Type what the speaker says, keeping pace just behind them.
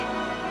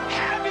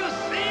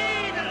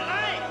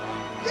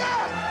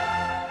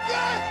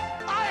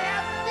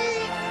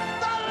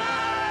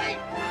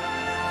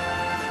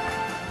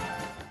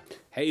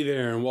Hey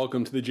there, and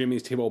welcome to the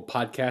Jimmy's Table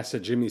podcast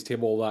at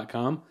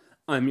jimmystable.com.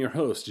 I'm your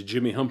host,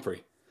 Jimmy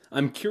Humphrey.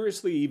 I'm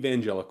curiously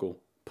evangelical,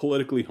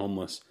 politically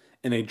homeless,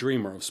 and a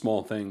dreamer of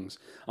small things.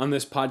 On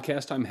this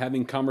podcast, I'm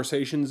having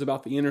conversations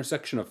about the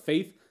intersection of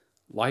faith,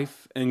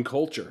 life, and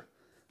culture.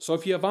 So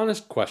if you have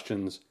honest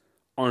questions,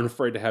 aren't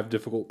afraid to have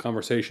difficult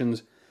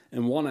conversations,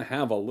 and want to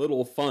have a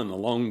little fun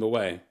along the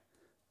way,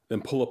 then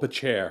pull up a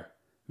chair.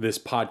 This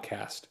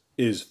podcast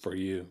is for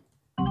you.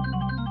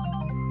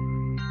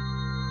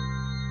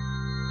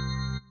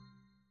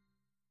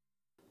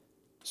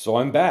 So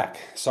I'm back.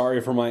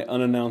 Sorry for my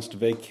unannounced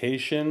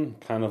vacation.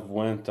 Kind of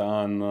went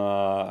on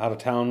out of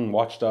town,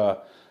 watched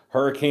a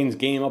Hurricanes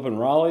game up in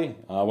Raleigh.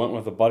 Went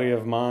with a buddy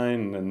of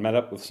mine and met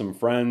up with some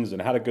friends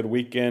and had a good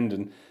weekend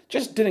and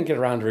just didn't get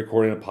around to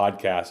recording a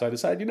podcast. I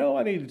decided,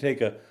 I need to take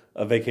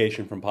a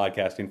vacation from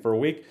podcasting for a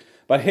week.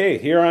 But hey,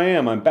 here I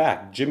am. I'm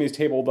back.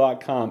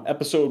 Jimmy'sTable.com,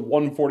 episode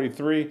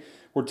 143,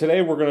 where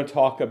today we're going to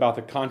talk about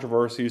the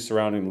controversy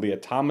surrounding Lia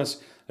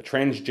Thomas, a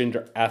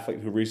transgender athlete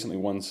who recently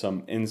won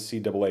some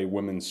NCAA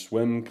women's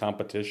swim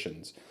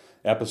competitions.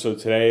 The episode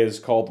today is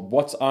called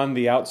What's on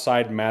the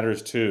Outside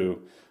Matters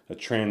Too, a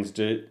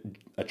transgender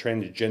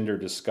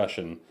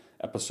discussion,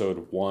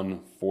 episode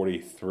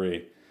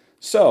 143.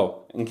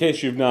 So, in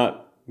case you've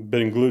not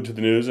been glued to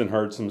the news and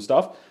heard some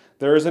stuff,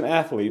 there is an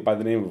athlete by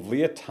the name of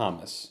Lia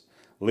Thomas.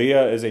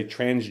 Lia is a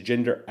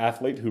transgender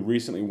athlete who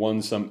recently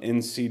won some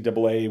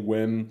NCAA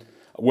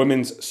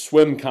women's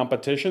swim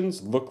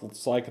competitions.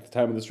 Looks like at the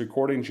time of this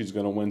recording, she's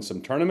going to win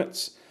some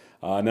tournaments.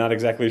 Not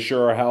exactly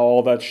sure how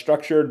all that's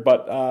structured,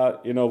 but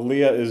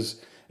Lia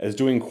is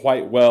doing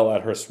quite well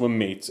at her swim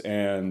meets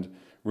and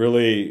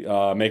really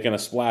making a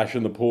splash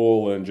in the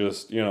pool and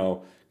just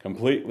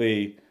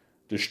completely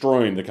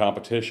destroying the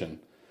competition.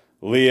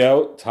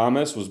 Lia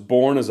Thomas was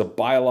born as a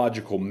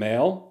biological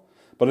male,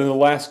 but in the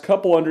last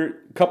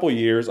couple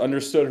years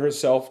understood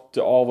herself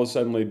to all of a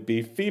sudden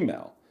be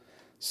female.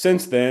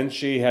 Since then,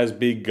 she has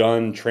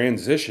begun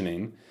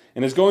transitioning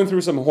and is going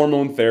through some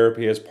hormone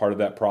therapy as part of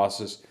that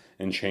process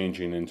and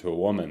changing into a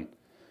woman.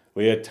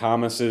 Lia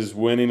Thomas's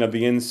winning of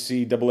the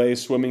NCAA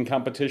swimming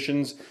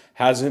competitions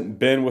hasn't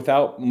been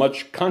without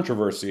much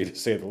controversy, to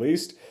say the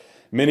least.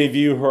 Many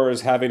view her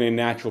as having a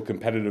natural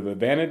competitive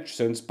advantage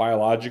since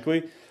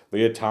biologically,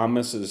 Lia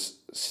Thomas is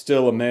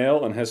still a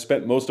male and has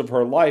spent most of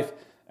her life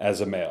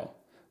as a male.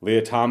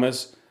 Lia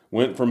Thomas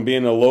went from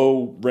being a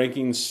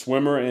low-ranking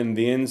swimmer in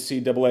the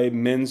NCAA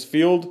men's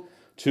field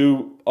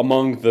to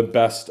among the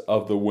best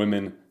of the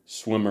women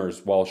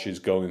swimmers while she's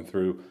going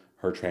through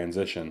her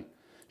transition.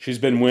 She's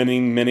been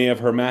winning many of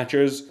her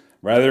matches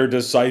rather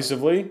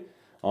decisively,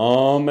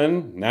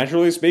 and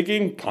naturally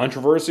speaking,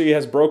 controversy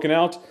has broken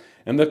out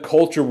and the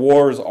culture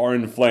wars are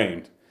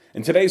inflamed.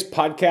 In today's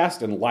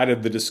podcast, in light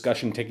of the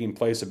discussion taking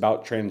place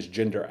about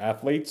transgender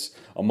athletes,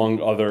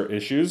 among other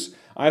issues,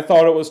 I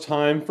thought it was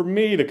time for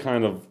me to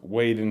kind of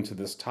wade into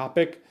this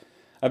topic.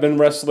 I've been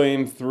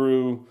wrestling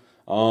through,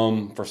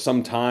 for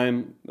some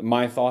time,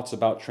 my thoughts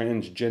about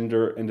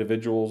transgender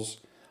individuals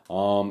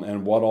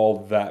and what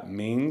all that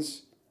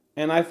means.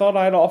 And I thought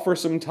I'd offer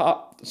some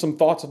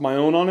thoughts of my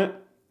own on it.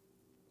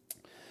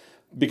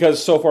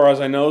 Because so far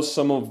as I know,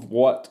 some of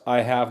what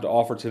I have to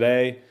offer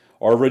today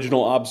are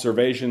original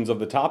observations of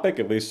the topic,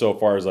 at least so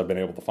far as I've been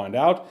able to find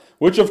out,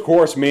 which of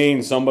course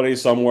means somebody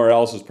somewhere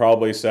else has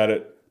probably said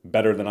it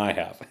better than I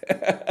have.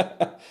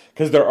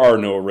 Because there are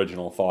no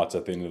original thoughts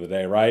at the end of the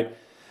day, right?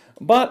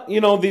 But,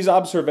 these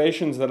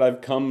observations that I've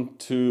come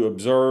to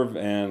observe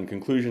and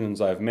conclusions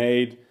I've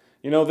made,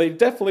 they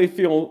definitely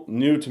feel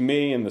new to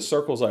me in the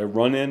circles I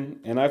run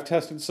in, and I've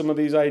tested some of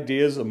these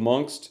ideas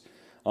amongst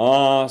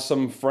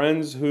some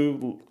friends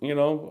who,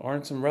 are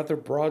in some rather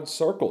broad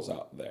circles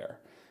out there.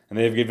 And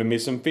they've given me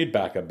some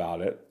feedback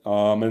about it.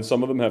 And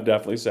some of them have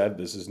definitely said,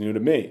 this is new to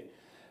me.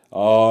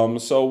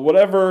 So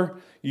whatever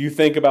you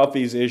think about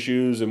these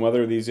issues and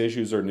whether these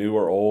issues are new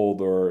or old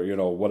or,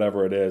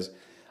 whatever it is,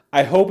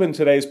 I hope in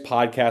today's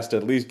podcast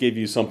at least give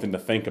you something to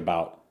think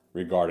about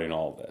regarding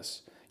all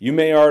this. You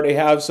may already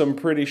have some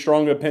pretty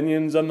strong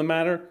opinions on the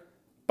matter,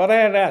 but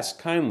I'd ask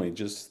kindly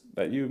just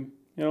that you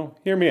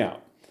hear me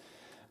out.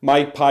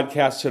 My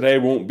podcast today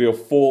won't be a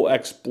full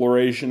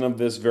exploration of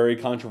this very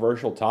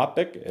controversial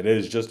topic. It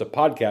is just a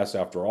podcast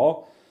after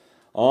all.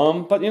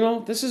 But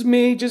this is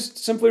me just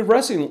simply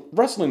wrestling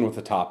with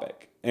the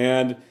topic.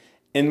 And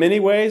in many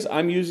ways,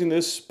 I'm using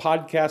this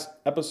podcast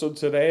episode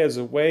today as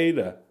a way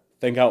to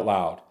think out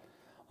loud.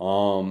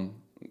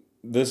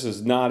 This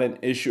is not an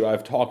issue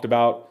I've talked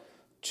about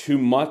too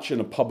much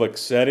in a public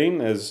setting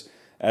as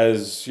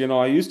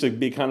I used to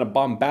be kind of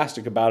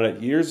bombastic about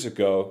it years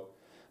ago.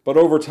 But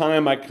over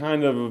time, I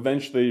kind of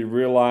eventually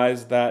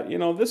realized that,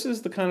 this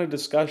is the kind of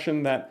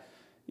discussion that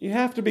you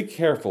have to be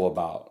careful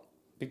about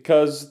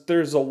because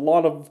there's a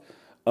lot of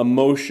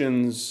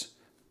emotions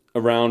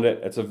around it.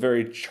 It's a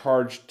very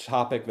charged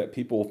topic that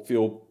people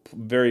feel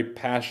very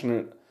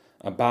passionate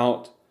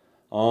about.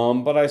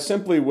 But I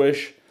simply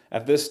wish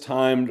at this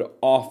time to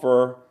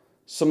offer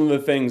some of the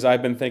things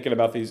I've been thinking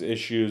about these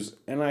issues,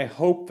 and I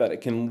hope that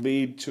it can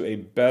lead to a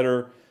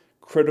better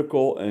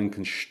critical and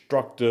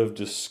constructive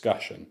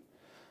discussion.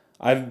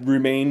 I've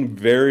remained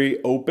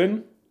very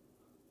open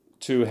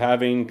to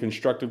having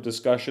constructive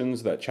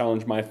discussions that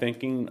challenge my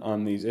thinking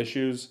on these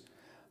issues.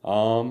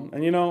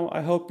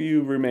 I hope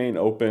you remain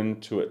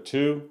open to it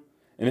too.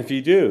 And if you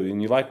do,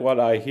 and you like what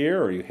I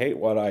hear or you hate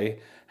what I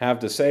have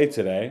to say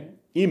today,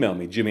 email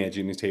me,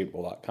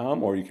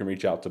 jimmy@jimmystable.com, or you can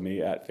reach out to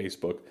me at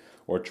Facebook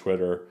or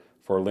Twitter.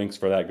 For links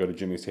for that, go to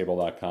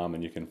jimmystable.com,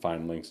 and you can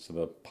find links to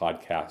the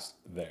podcast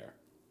there.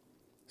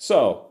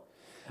 So,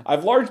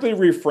 I've largely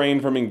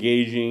refrained from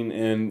engaging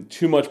in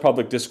too much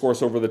public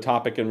discourse over the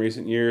topic in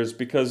recent years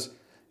because,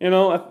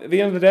 at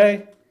the end of the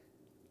day,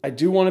 I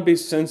do want to be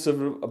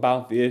sensitive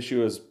about the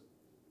issue as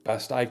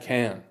best I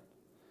can.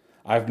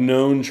 I've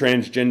known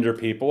transgender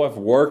people, I've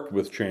worked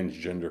with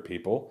transgender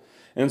people,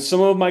 and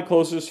some of my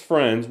closest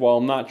friends, while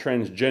not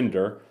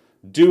transgender,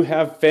 do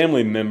have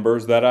family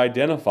members that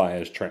identify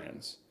as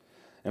trans.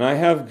 And I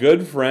have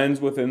good friends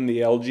within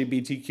the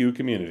LGBTQ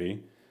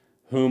community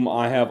whom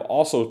I have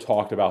also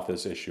talked about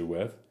this issue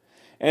with.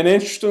 And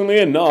interestingly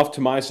enough,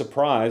 to my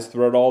surprise,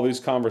 throughout all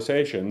these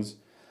conversations,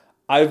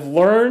 I've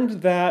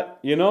learned that,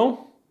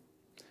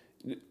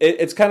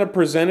 it's kind of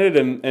presented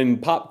in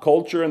pop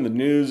culture and the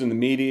news and the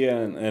media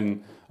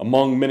and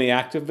among many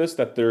activists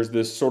that there's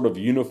this sort of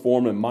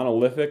uniform and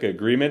monolithic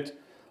agreement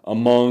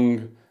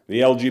among the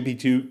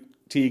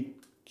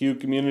LGBTQ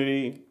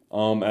community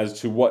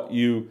as to what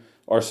you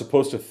are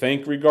supposed to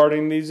think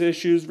regarding these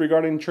issues,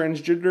 regarding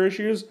transgender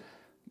issues.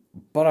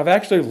 But I've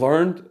actually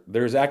learned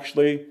there's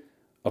actually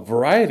a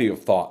variety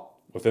of thought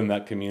within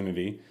that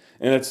community,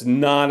 and it's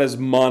not as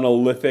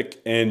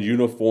monolithic and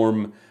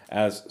uniform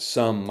as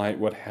some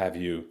would have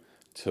you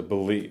to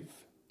believe.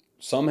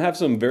 Some have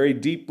some very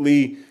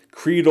deeply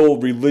creedal,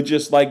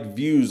 religious-like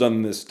views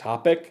on this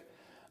topic,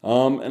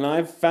 and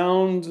I've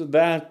found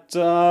that,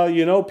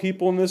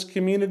 people in this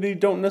community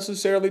don't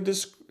necessarily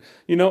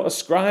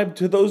ascribe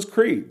to those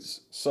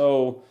creeds.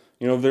 So,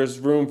 there's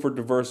room for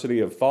diversity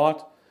of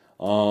thought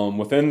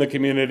within the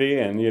community,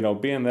 and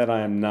being that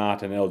I am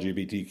not an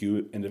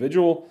LGBTQ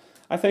individual,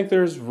 I think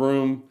there's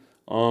room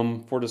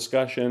for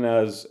discussion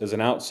as an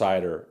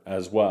outsider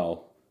as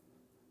well.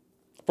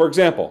 For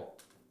example,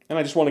 and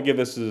I just want to give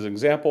this as an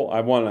example,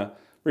 I want to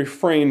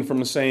refrain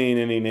from saying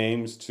any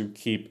names to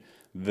keep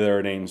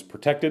their names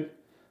protected,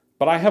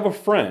 but I have a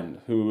friend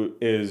who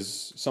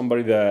is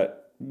somebody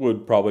that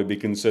would probably be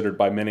considered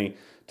by many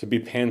to be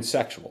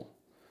pansexual,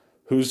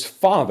 whose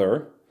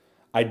father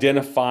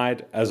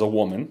identified as a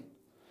woman,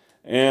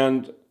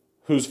 and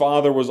whose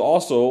father was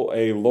also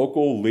a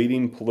local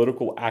leading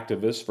political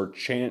activist for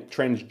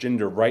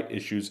transgender right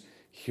issues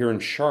here in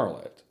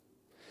Charlotte.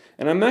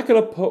 And I'm not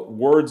going to put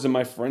words in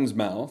my friend's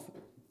mouth,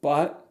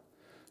 but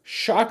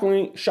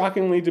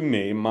shockingly to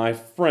me, my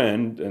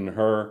friend and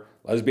her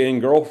lesbian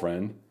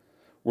girlfriend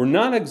were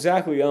not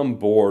exactly on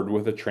board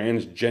with a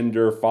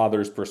transgender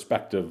father's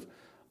perspective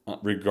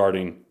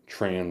regarding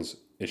trans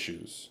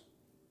issues.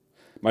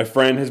 My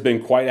friend has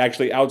been quite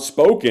actually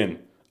outspoken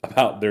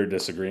about their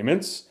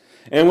disagreements,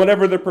 and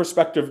whatever their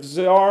perspectives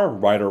are,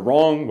 right or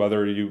wrong,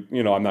 whether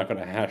I'm not going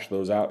to hash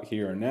those out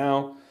here and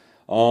now,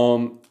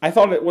 I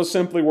thought it was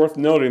simply worth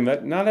noting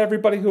that not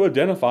everybody who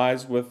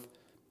identifies with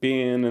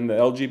being in the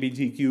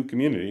LGBTQ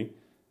community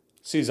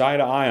sees eye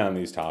to eye on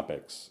these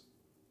topics.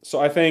 So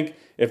I think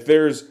if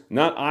there's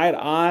not eye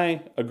to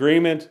eye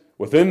agreement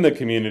within the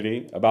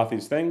community about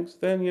these things,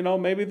 then,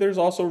 maybe there's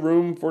also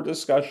room for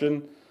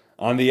discussion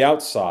on the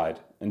outside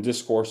and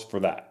discourse for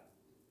that.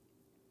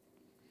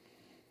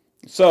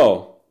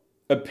 So,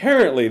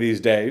 apparently these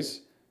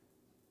days,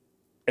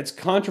 it's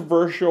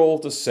controversial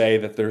to say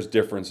that there's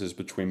differences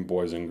between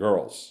boys and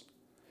girls.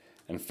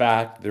 In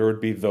fact, there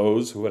would be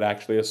those who would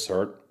actually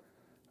assert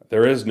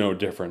there is no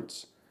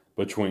difference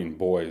between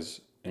boys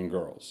and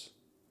girls.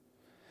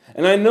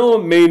 And I know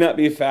it may not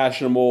be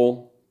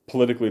fashionable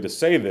politically to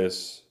say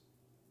this,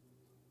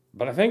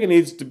 but I think it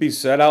needs to be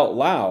said out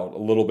loud a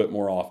little bit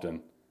more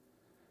often.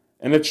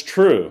 And it's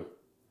true.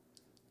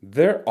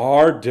 There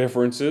are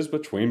differences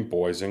between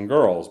boys and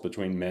girls,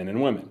 between men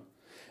and women.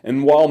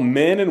 And while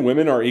men and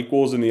women are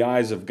equals in the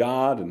eyes of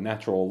God and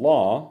natural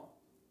law,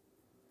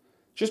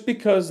 just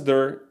because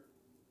there's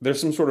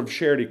some sort of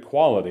shared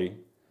equality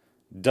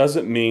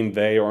doesn't mean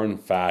they are in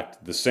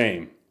fact the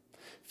same.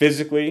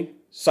 Physically,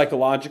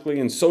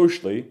 psychologically, and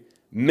socially,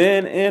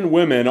 men and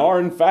women are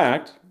in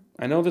fact,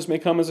 I know this may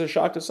come as a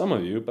shock to some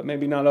of you, but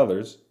maybe not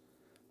others,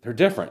 they're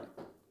different.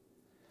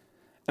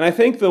 And I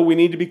think, though, we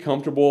need to be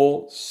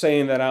comfortable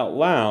saying that out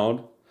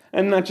loud,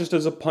 and not just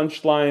as a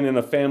punchline in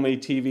a family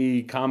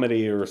TV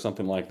comedy or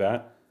something like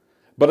that,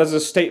 but as a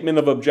statement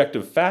of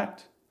objective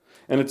fact.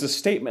 And it's a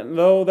statement,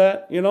 though,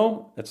 that,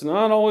 it's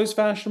not always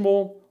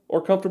fashionable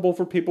or comfortable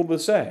for people to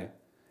say.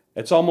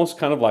 It's almost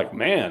kind of like,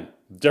 man,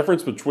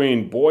 difference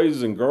between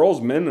boys and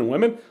girls, men and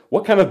women?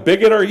 What kind of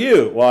bigot are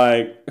you?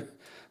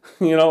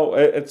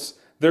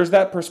 There's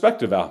that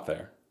perspective out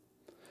there.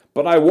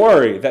 But I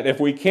worry that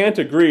if we can't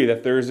agree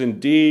that there's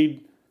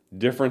indeed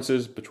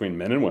differences between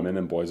men and women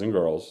and boys and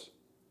girls,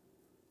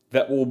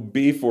 that will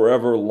be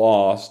forever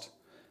lost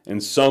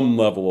in some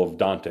level of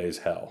Dante's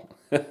hell.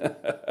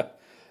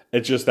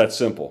 It's just that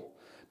simple.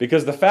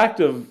 Because the fact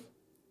of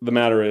the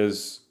matter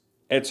is,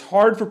 it's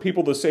hard for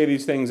people to say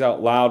these things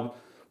out loud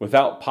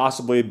without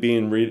possibly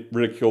being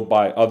ridiculed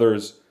by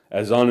others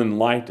as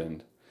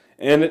unenlightened.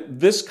 And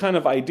this kind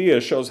of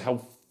idea shows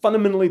how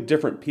fundamentally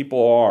different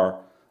people are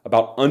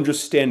about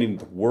understanding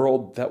the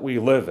world that we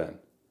live in.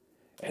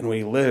 And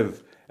we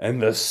live in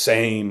the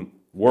same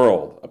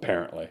world,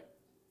 apparently.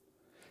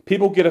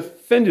 People get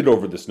offended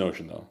over this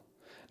notion, though.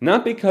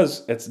 Not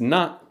because it's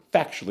not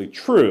factually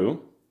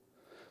true,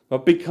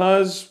 but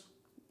because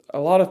a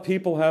lot of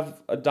people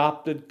have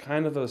adopted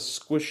kind of a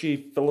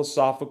squishy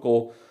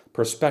philosophical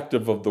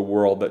perspective of the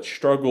world that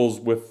struggles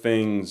with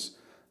things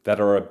that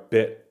are a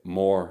bit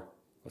more,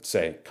 let's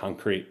say,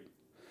 concrete.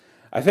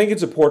 I think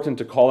it's important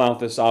to call out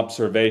this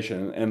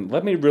observation, and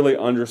let me really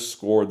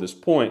underscore this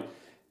point.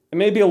 It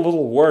may be a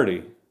little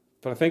wordy,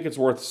 but I think it's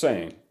worth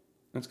saying.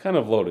 It's kind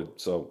of loaded,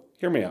 so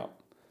hear me out.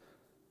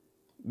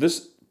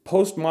 This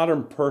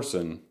postmodern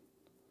person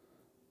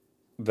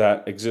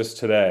that exists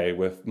today,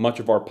 with much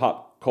of our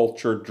pop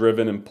culture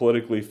driven and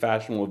politically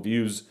fashionable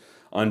views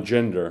on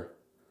gender,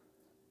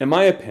 in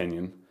my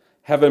opinion,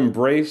 have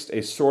embraced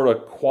a sort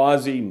of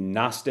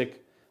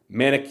quasi-Gnostic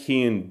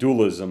Manichaean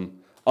dualism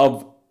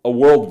of a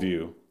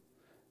worldview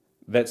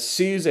that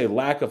sees a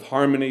lack of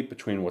harmony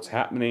between what's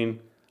happening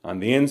on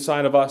the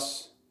inside of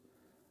us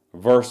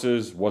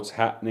versus what's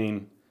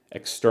happening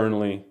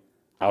externally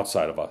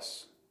outside of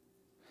us.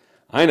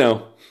 I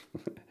know,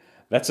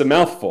 that's a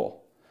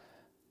mouthful.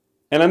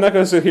 And I'm not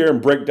going to sit here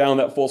and break down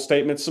that full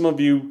statement. Some of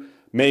you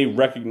may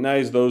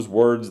recognize those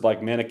words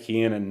like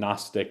Manichaean and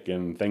Gnostic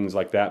and things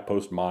like that,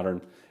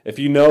 postmodern. If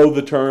you know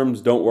the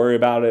terms, don't worry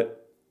about it.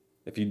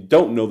 If you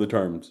don't know the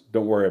terms,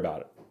 don't worry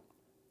about it.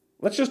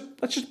 Let's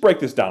just break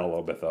this down a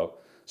little bit, though,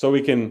 so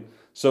you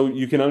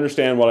can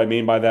understand what I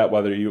mean by that,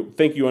 whether you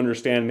think you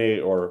understand me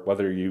or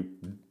whether you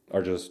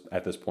are just,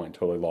 at this point,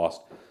 totally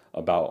lost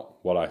about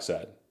what I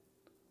said.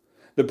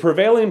 The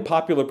prevailing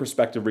popular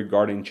perspective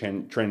regarding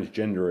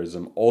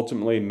transgenderism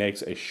ultimately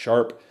makes a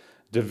sharp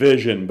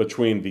division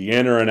between the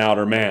inner and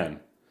outer man,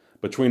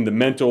 between the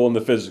mental and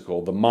the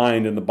physical, the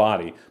mind and the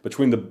body,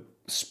 between the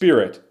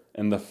spirit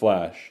and the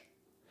flesh.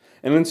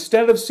 And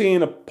instead of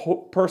seeing a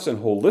person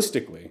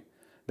holistically,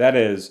 that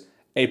is,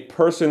 a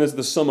person is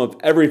the sum of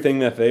everything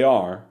that they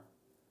are,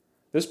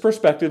 this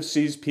perspective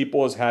sees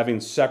people as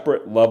having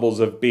separate levels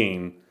of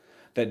being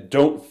that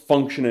don't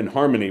function in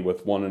harmony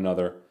with one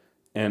another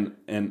and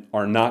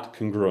are not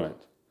congruent.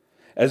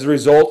 As a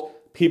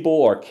result,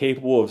 people are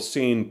capable of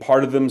seeing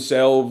part of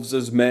themselves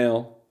as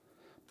male,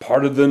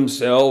 part of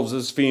themselves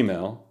as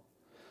female,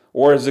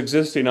 or as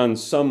existing on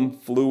some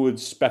fluid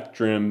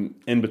spectrum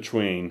in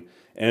between,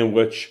 in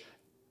which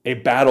a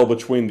battle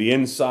between the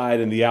inside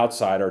and the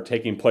outside are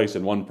taking place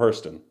in one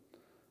person.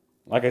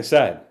 Like I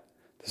said,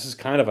 this is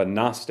kind of a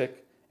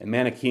Gnostic and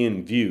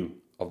Manichaean view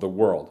of the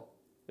world.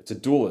 It's a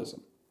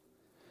dualism.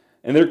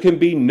 And there can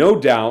be no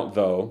doubt,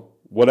 though,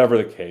 whatever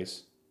the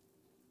case,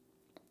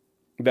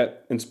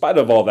 that in spite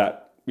of all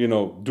that,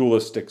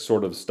 dualistic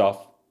sort of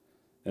stuff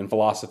and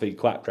philosophy,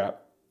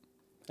 claptrap,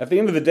 at the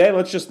end of the day,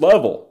 let's just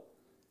level.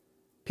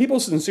 People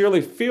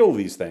sincerely feel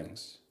these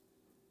things.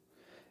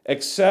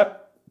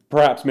 Except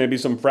perhaps maybe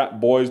some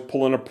frat boys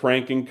pulling a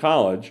prank in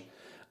college.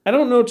 I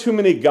don't know too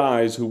many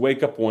guys who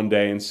wake up one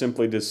day and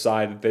simply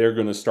decide that they're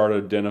going to start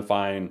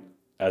identifying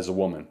as a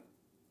woman.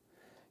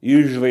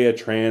 Usually a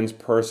trans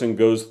person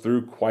goes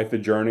through quite the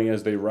journey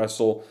as they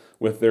wrestle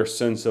with their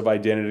sense of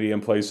identity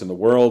and place in the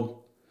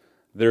world.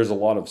 There's a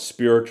lot of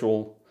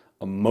spiritual,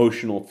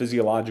 emotional,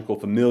 physiological,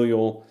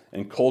 familial,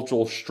 and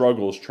cultural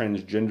struggles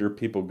transgender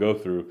people go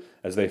through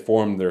as they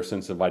form their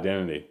sense of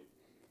identity.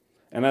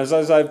 And as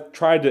I've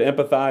tried to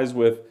empathize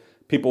with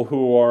people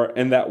who are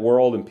in that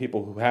world and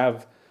people who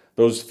have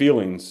those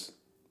feelings,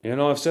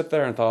 I've sat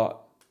there and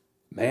thought,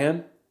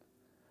 man,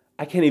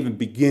 I can't even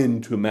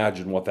begin to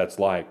imagine what that's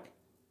like.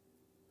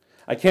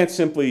 I can't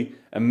simply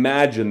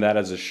imagine that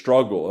as a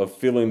struggle of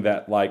feeling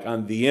that like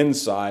on the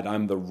inside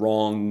I'm the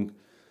wrong,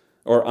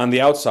 or on the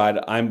outside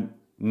I'm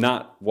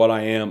not what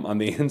I am on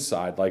the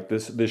inside. Like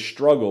this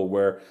struggle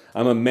where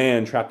I'm a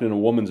man trapped in a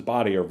woman's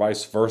body or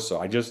vice versa.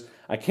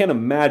 I can't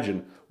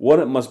imagine what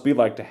it must be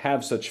like to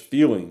have such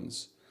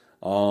feelings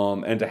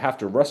and to have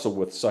to wrestle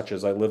with such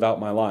as I live out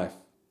my life.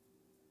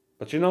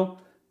 But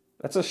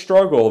that's a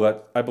struggle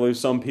that I believe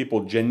some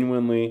people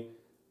genuinely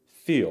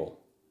feel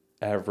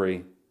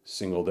every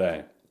single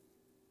day.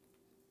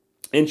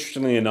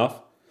 Interestingly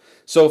enough,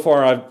 so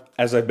far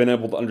as I've been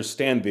able to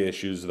understand the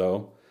issues,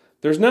 though,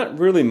 there's not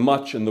really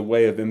much in the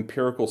way of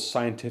empirical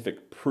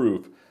scientific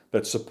proof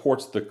that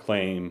supports the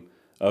claim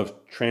of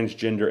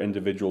transgender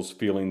individuals'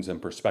 feelings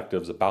and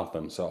perspectives about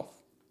themselves.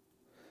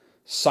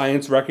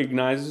 Science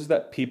recognizes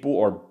that people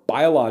are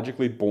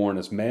biologically born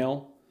as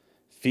male,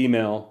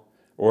 female,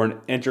 or an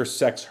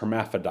intersex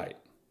hermaphrodite.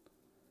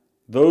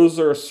 Those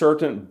are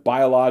certain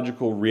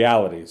biological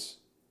realities,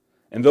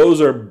 and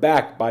those are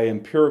backed by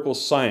empirical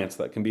science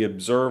that can be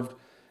observed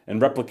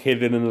and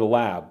replicated in a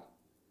lab.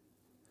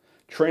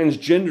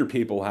 Transgender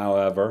people,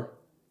 however,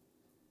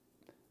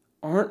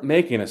 aren't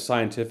making a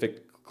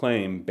scientific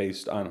claim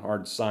based on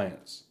hard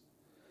science.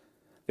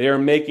 They are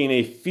making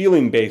a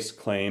feeling-based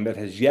claim that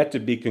has yet to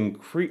be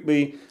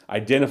concretely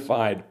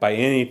identified by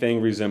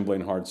anything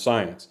resembling hard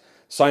science.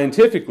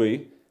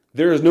 Scientifically,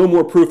 there is no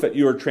more proof that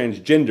you are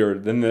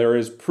transgender than there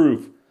is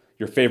proof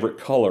your favorite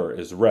color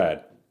is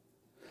red.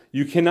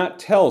 You cannot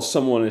tell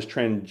someone is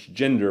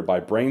transgender by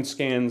brain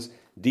scans,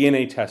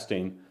 DNA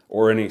testing,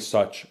 or any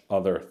such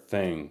other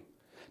thing.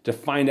 To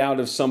find out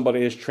if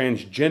somebody is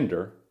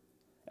transgender,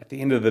 at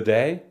the end of the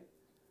day,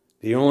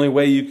 the only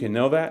way you can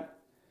know that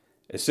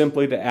is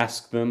simply to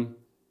ask them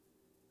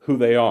who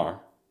they are,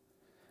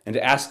 and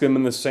to ask them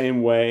in the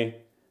same way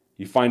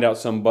you find out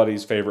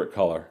somebody's favorite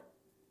color.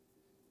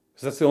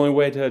 Because that's the only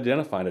way to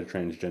identify a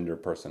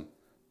transgender person,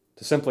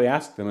 to simply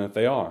ask them if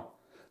they are.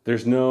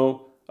 There's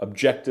no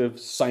objective,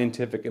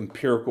 scientific,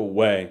 empirical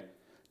way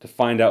to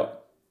find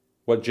out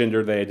what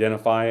gender they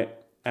identify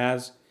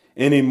as,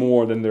 any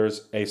more than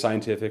there's a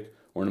scientific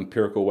or an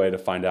empirical way to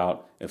find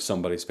out if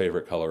somebody's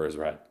favorite color is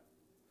red.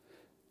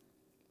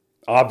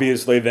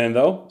 Obviously then,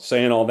 though,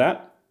 saying all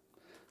that,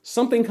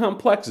 something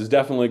complex is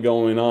definitely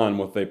going on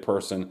with a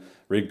person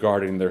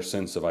regarding their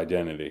sense of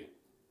identity.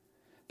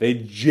 They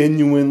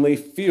genuinely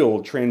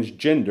feel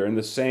transgender in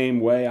the same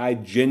way I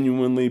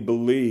genuinely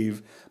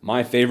believe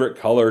my favorite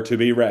color to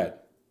be red.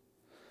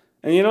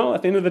 And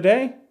at the end of the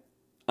day,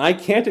 I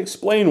can't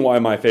explain why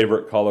my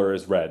favorite color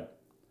is red.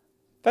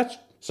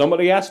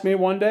 Somebody asked me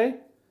one day,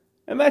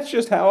 and that's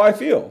just how I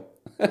feel.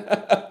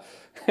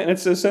 And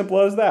it's as simple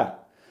as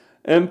that.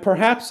 And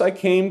perhaps I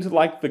came to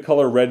like the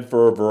color red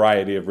for a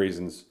variety of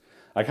reasons.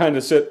 I kind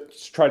of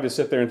tried to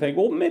sit there and think,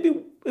 well,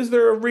 maybe is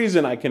there a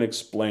reason I can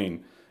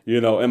explain,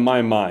 in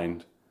my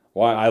mind,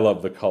 why I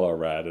love the color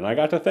red? And I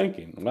got to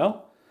thinking,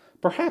 well,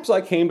 perhaps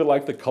I came to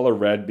like the color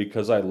red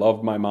because I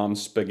loved my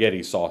mom's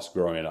spaghetti sauce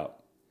growing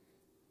up.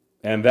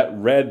 And that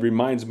red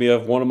reminds me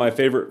of one of my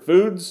favorite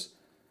foods,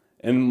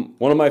 and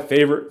one of my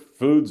favorite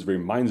foods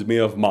reminds me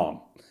of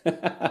Mom.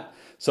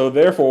 So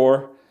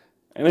therefore,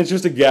 and it's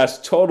just a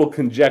guess, total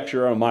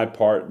conjecture on my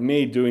part,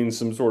 me doing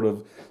some sort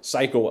of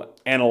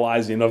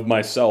psychoanalyzing of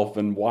myself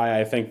and why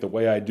I think the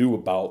way I do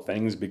about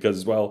things,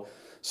 because, well,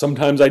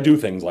 sometimes I do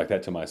things like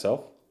that to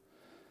myself.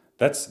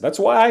 That's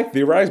why I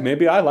theorize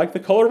maybe I like the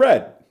color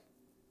red.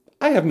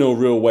 I have no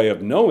real way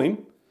of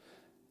knowing,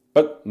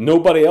 but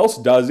nobody else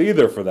does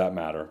either, for that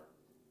matter.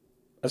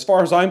 As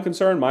far as I'm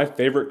concerned, my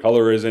favorite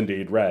color is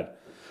indeed red.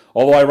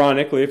 Although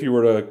ironically, if you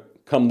were to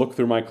come look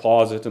through my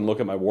closet and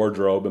look at my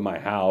wardrobe in my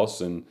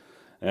house and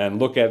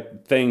look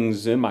at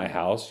things in my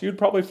house, you'd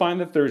probably find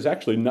that there's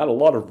actually not a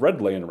lot of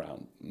red laying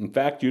around. In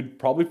fact, you'd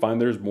probably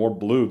find there's more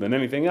blue than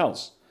anything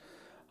else.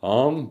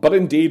 But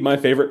indeed, my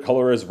favorite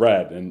color is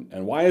red.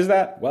 And why is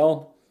that?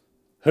 Well,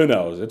 who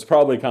knows? It's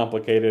probably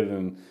complicated,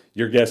 and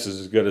your guess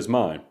is as good as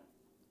mine.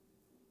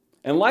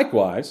 And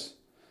likewise,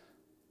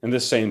 in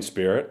this same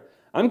spirit,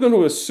 I'm going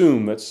to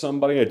assume that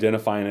somebody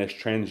identifying as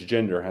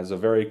transgender has a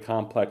very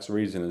complex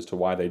reason as to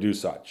why they do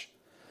such.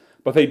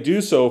 But they do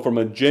so from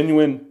a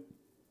genuine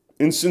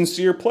and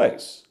sincere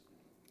place.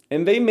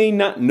 And they may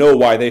not know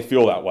why they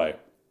feel that way.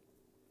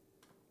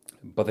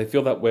 But they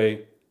feel that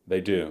way,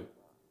 they do.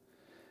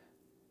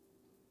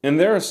 And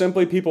there are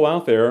simply people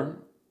out there,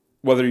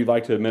 whether you'd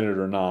like to admit it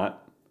or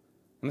not,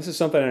 and this is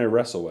something I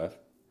wrestle with,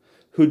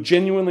 who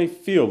genuinely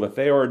feel that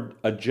they are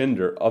a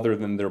gender other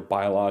than their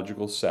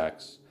biological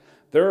sex.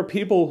 There are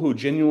people who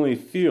genuinely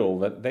feel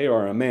that they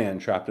are a man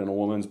trapped in a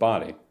woman's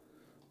body,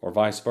 or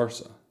vice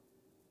versa.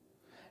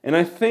 And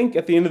I think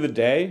at the end of the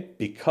day,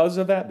 because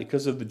of that,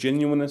 because of the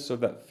genuineness of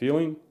that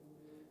feeling,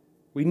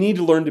 we need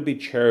to learn to be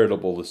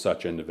charitable to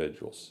such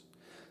individuals.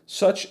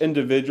 Such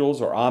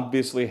individuals are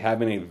obviously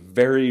having a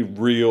very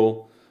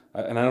real,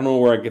 and I don't know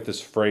where I get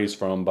this phrase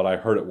from, but I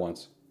heard it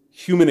once,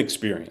 human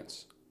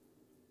experience.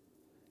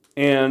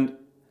 And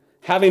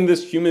having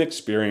this human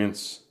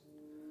experience,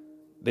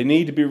 they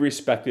need to be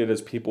respected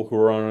as people who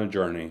are on a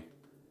journey,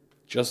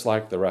 just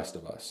like the rest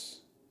of us.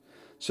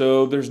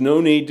 So there's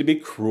no need to be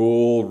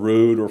cruel,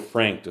 rude, or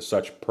frank to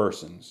such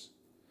persons.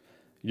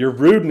 Your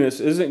rudeness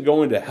isn't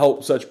going to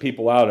help such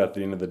people out at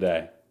the end of the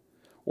day,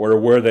 or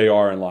where they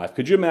are in life.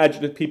 Could you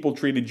imagine if people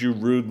treated you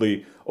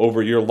rudely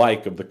over your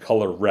like of the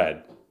color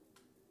red?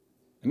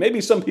 Maybe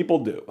some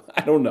people do.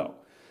 I don't know.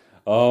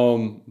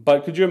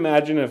 But could you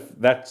imagine if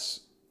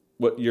that's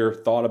what you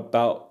thought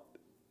about,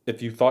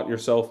 if you thought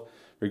yourself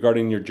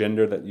regarding your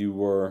gender that you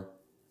were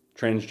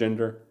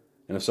transgender,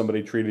 and if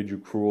somebody treated you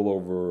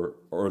cruel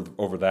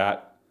over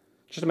that?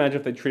 Just imagine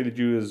if they treated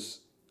you as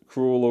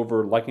cruel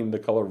over liking the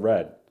color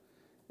red.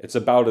 It's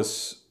about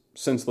as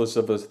senseless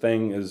of a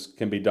thing as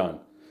can be done.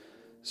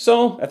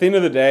 So, at the end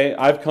of the day,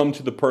 I've come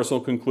to the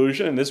personal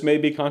conclusion, and this may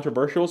be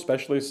controversial,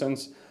 especially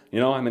since,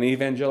 I'm an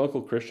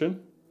evangelical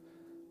Christian,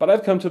 but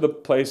I've come to the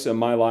place in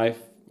my life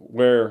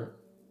where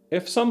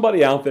if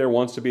somebody out there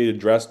wants to be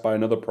addressed by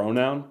another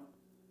pronoun,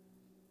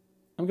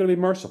 I'm going to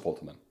be merciful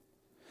to them.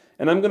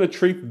 And I'm going to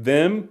treat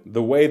them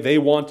the way they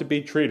want to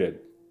be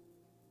treated.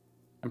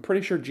 I'm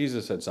pretty sure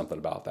Jesus said something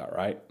about that,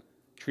 right?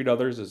 treat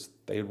others as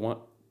you'd want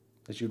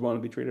to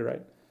be treated,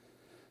 right?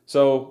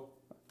 So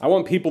I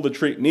want people to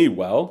treat me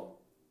well.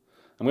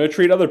 I'm going to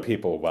treat other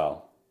people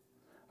well.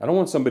 I don't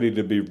want somebody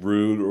to be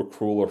rude or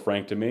cruel or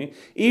frank to me,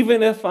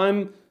 even if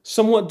I'm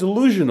somewhat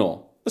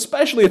delusional,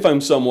 especially if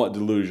I'm somewhat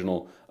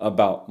delusional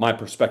about my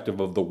perspective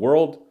of the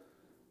world.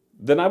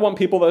 Then I want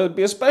people to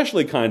be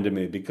especially kind to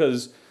me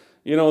because,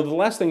 the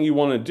last thing you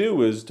want to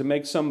do is to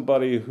make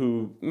somebody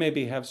who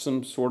maybe have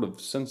some sort of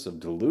sense of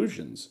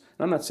delusions.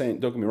 And I'm not saying,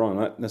 don't get me wrong,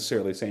 I'm not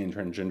necessarily saying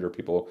transgender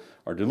people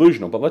are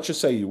delusional, but let's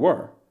just say you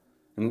were,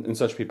 and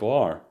such people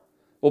are.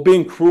 Well,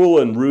 being cruel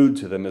and rude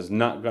to them is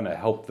not going to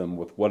help them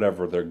with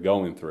whatever they're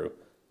going through,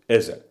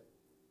 is it?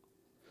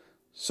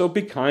 So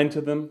be kind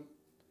to them.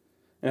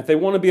 And if they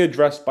want to be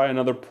addressed by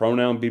another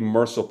pronoun, be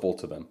merciful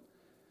to them.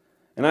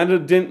 And I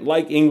didn't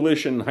like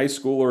English in high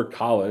school or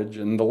college,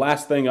 and the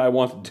last thing I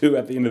want to do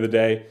at the end of the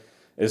day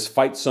is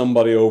fight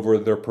somebody over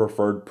their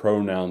preferred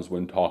pronouns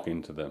when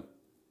talking to them.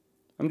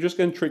 I'm just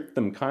going to treat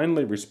them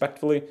kindly,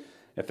 respectfully.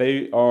 If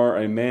they are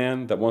a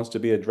man that wants to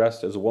be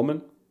addressed as a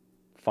woman,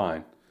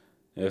 fine.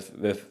 If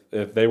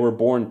they were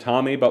born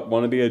Tommy but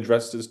want to be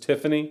addressed as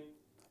Tiffany,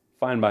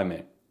 fine by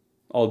me.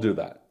 I'll do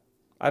that.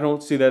 I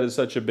don't see that as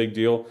such a big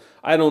deal.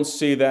 I don't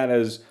see that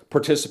as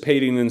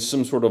participating in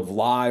some sort of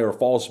lie or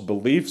false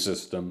belief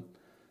system.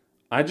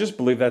 I just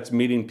believe that's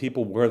meeting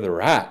people where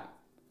they're at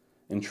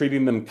and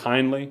treating them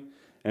kindly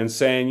and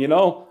saying,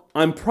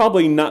 I'm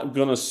probably not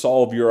going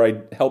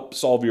to help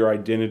solve your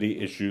identity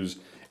issues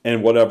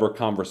in whatever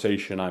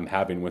conversation I'm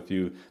having with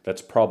you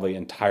that's probably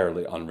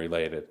entirely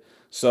unrelated.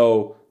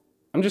 So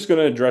I'm just going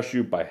to address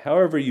you by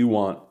however you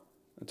want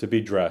to be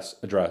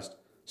addressed,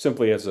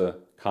 simply as a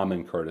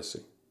common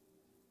courtesy.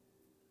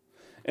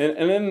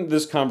 And in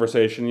this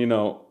conversation,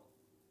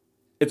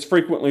 it's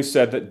frequently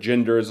said that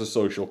gender is a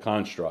social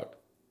construct.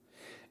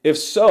 If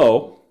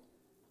so,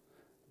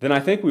 then I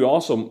think we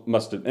also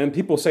must, and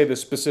people say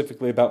this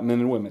specifically about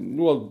men and women,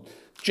 well,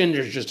 gender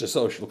is just a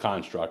social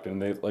construct,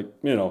 and they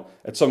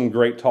it's some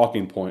great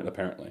talking point,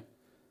 apparently.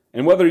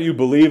 And whether you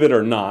believe it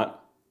or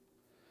not,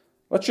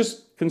 let's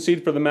just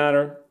concede for the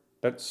matter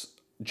that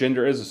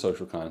gender is a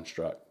social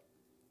construct,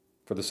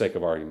 for the sake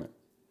of argument.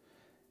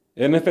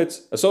 And if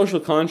it's a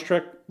social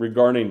construct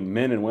regarding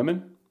men and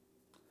women,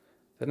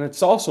 then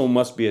it also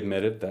must be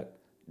admitted that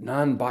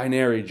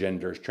non-binary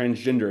genders,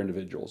 transgender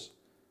individuals,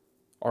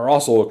 are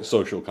also a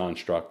social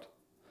construct,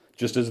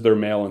 just as their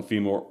male and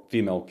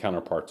female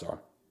counterparts are.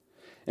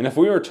 And if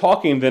we are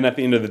talking then at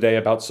the end of the day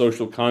about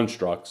social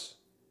constructs,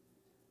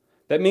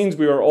 that means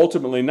we are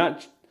ultimately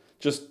not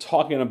just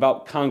talking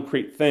about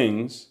concrete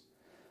things,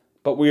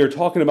 but we are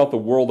talking about the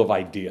world of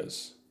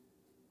ideas.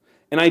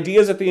 And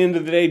ideas at the end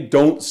of the day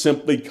don't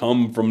simply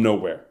come from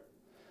nowhere.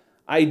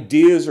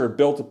 Ideas are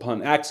built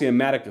upon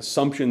axiomatic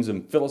assumptions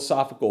and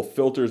philosophical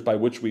filters by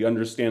which we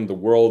understand the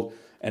world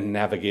and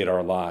navigate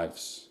our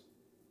lives.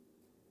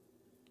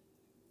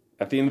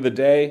 At the end of the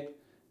day,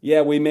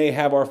 we may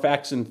have our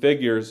facts and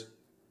figures,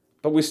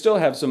 but we still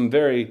have some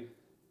very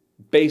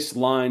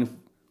baseline,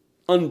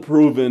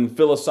 unproven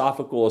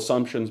philosophical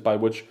assumptions by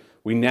which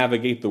we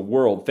navigate the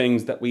world,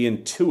 things that we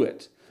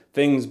intuit,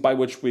 things by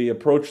which we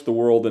approach the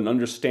world and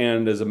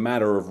understand as a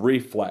matter of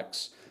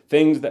reflex,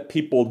 things that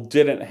people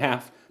didn't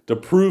have to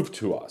prove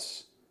to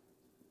us,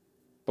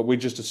 but we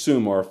just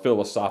assume are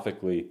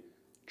philosophically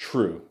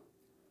true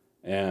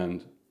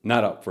and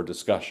not up for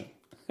discussion.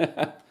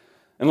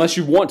 Unless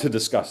you want to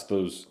discuss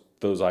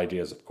those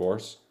ideas, of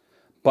course.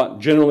 But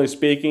generally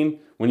speaking,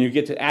 when you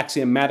get to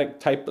axiomatic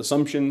type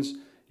assumptions,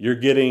 you're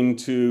getting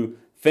to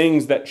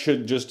things that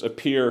should just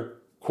appear,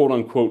 quote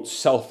unquote,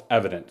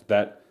 self-evident,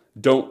 that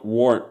don't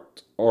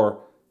warrant,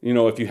 or,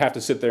 if you have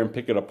to sit there and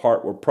pick it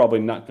apart, we're probably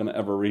not going to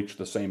ever reach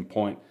the same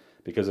point.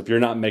 Because if you're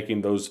not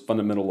making those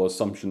fundamental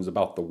assumptions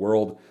about the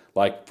world,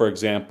 like, for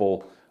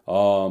example,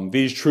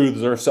 these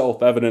truths are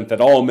self-evident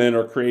that all men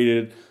are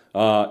created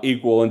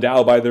equal,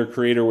 endowed by their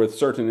creator with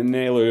certain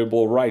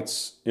inalienable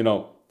rights,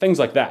 things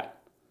like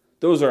that.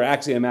 Those are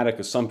axiomatic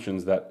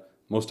assumptions that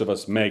most of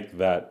us make,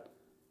 that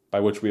by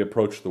which we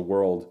approach the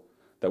world,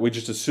 that we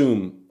just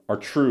assume are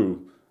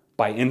true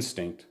by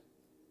instinct.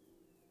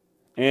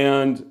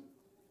 And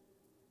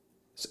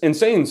in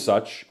saying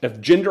such,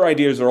 if gender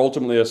ideas are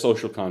ultimately a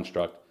social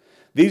construct,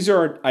 these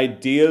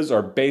ideas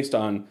are based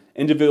on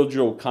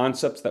individual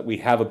concepts that we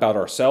have about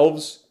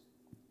ourselves,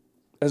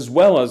 as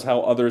well as how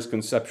others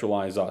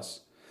conceptualize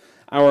us.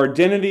 Our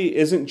identity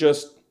isn't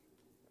just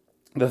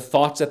the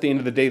thoughts at the end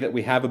of the day that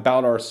we have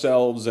about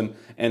ourselves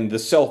and the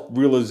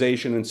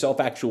self-realization and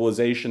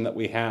self-actualization that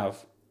we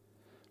have.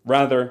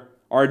 Rather,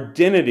 our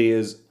identity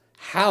is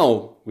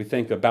how we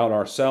think about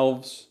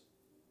ourselves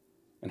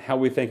and how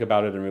we think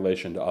about it in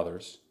relation to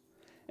others.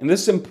 And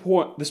this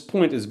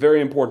point is very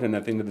important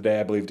at the end of the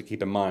day, I believe, to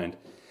keep in mind.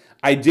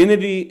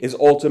 Identity is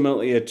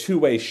ultimately a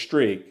two-way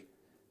streak.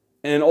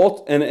 And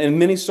in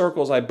many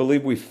circles, I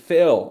believe we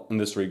fail in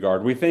this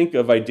regard. We think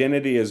of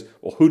identity as,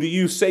 well, who do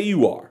you say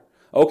you are?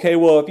 Okay,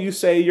 well, if you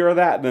say you're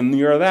that, then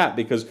you're that,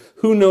 because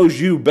who knows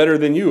you better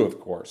than you, of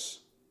course,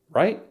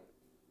 right?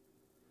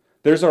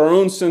 There's our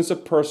own sense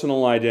of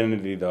personal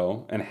identity,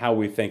 though, and how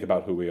we think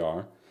about who we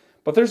are.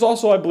 But there's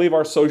also, I believe,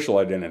 our social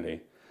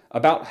identity,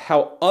 about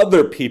how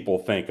other people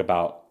think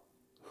about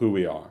who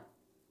we are.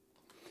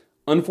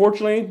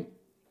 Unfortunately,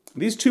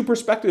 these two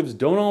perspectives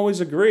don't always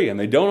agree and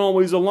they don't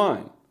always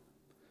align.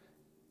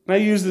 And I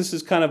use this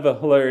as kind of a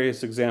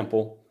hilarious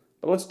example,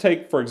 but let's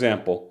take, for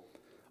example,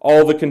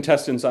 all the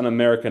contestants on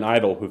American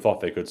Idol who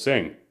thought they could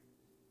sing,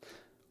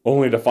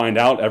 only to find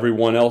out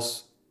everyone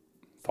else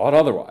thought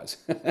otherwise.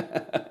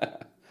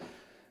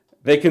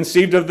 They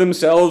conceived of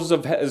themselves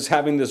as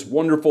having this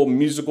wonderful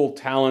musical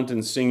talent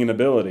and singing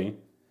ability,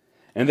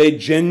 and they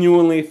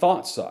genuinely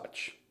thought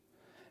such.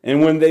 And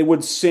when they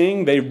would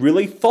sing, they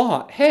really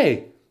thought,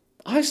 hey,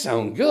 I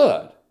sound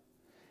good.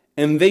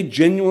 And they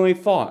genuinely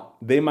thought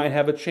they might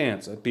have a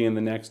chance at being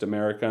the next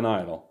American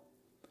Idol.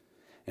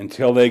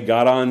 Until they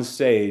got on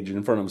stage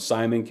in front of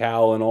Simon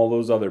Cowell and all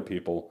those other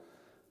people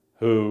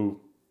who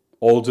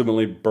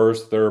ultimately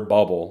burst their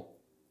bubble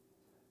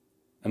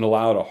and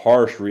allowed a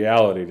harsh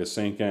reality to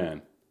sink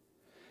in.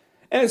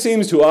 And it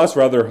seems to us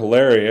rather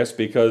hilarious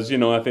because, at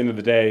the end of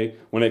the day,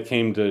 when it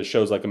came to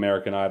shows like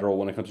American Idol,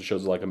 when it comes to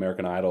shows like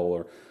American Idol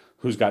or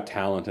Who's Got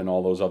Talent and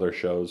all those other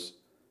shows,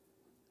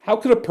 how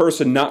could a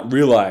person not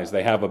realize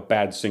they have a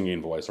bad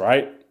singing voice,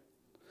 right?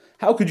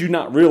 How could you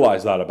not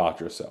realize that about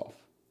yourself?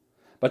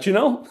 But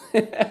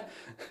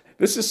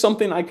this is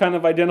something I kind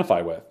of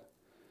identify with.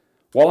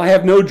 While I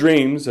have no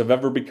dreams of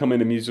ever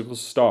becoming a musical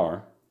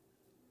star,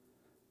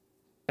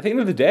 at the end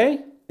of the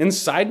day,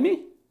 inside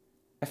me,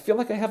 I feel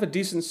like I have a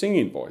decent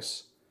singing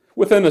voice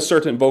within a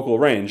certain vocal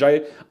range.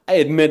 I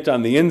admit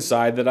on the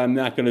inside that I'm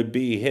not going to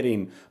be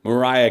hitting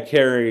Mariah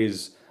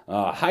Carey's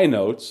high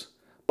notes,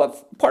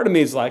 but part of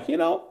me is like,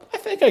 I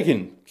think I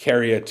can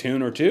carry a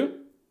tune or two.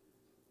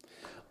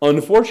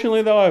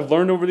 Unfortunately, though, I've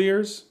learned over the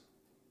years,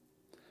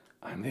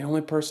 I'm the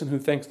only person who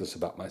thinks this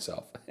about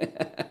myself.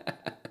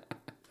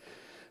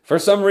 For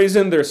some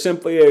reason, there's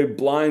simply a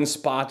blind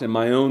spot in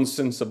my own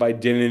sense of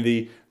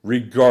identity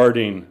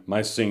regarding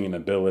my singing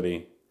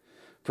ability.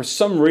 For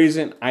some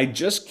reason, I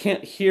just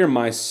can't hear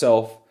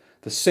myself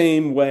the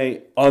same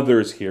way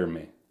others hear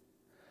me.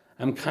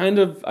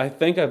 I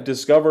think I've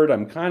discovered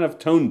I'm kind of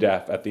tone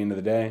deaf at the end of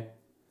the day.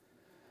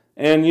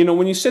 And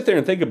when you sit there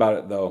and think about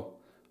it, though,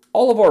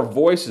 all of our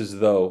voices,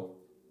 though,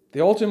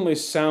 they ultimately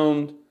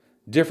sound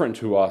different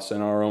to us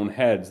in our own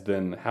heads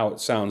than how it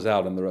sounds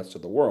out in the rest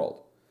of the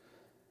world.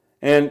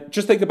 And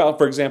just think about,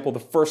 for example, the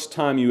first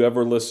time you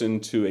ever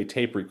listened to a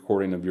tape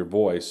recording of your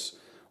voice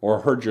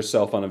or heard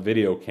yourself on a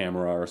video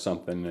camera or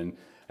something,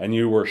 and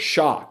you were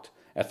shocked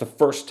at the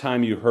first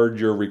time you heard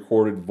your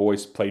recorded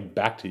voice played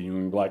back to you,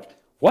 and you were like,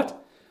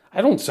 what?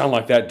 I don't sound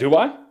like that, do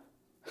I?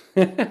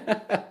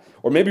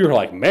 Or maybe you're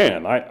like,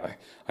 man, I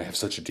have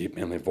such a deep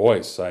manly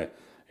voice. I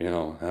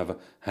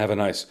have a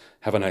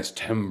nice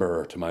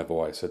timbre to my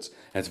voice.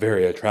 It's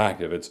very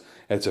attractive.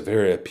 It's a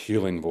very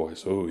appealing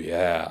voice. Oh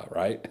yeah,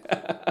 right?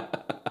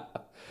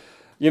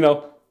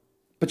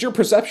 But your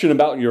perception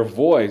about your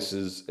voice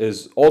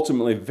is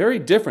ultimately very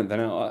different than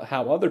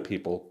how other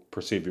people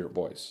perceive your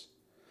voice.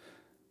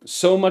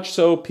 So much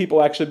so,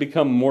 people actually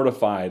become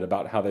mortified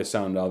about how they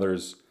sound to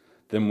others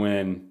than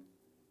when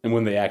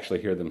they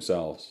actually hear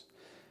themselves.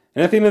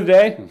 And at the end of the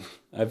day,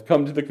 I've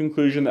come to the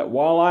conclusion that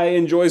while I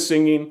enjoy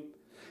singing,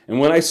 and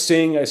when I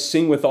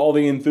sing with all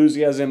the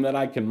enthusiasm that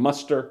I can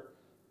muster,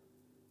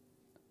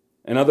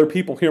 and other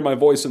people hear my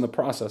voice in the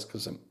process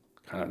because I'm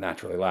kind of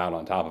naturally loud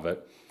on top of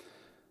it,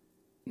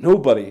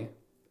 nobody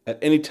at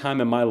any time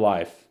in my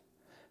life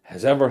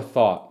has ever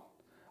thought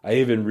I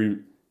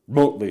even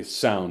remotely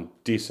sound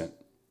decent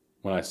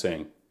when I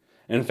sing.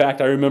 In fact,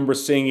 I remember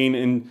singing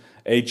in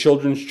a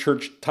children's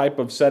church type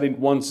of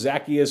setting once.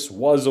 Zacchaeus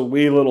was a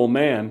wee little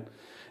man,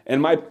 and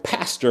my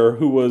pastor,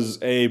 who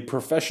was a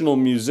professional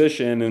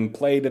musician and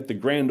played at the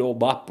Grand Ole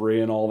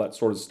Opry and all that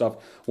sort of stuff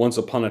once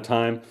upon a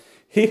time,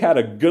 he had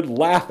a good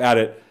laugh at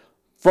it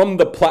from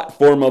the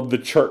platform of the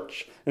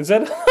church and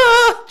said,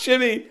 "Ha,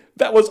 Jimmy,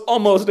 that was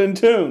almost in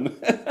tune."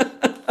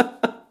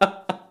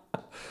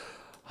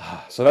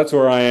 So that's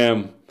where I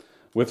am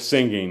with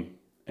singing.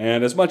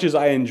 And as much as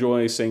I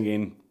enjoy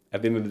singing,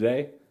 at the end of the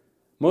day,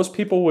 most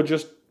people would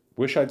just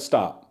wish I'd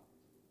stop.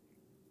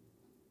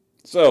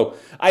 So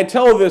I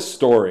tell this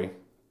story,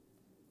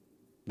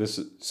 this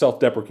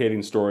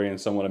self-deprecating story and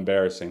somewhat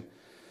embarrassing,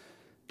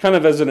 kind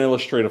of as an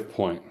illustrative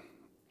point.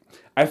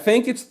 I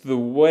think it's the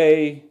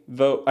way,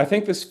 though, I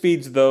think this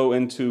feeds, though,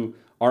 into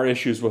our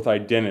issues with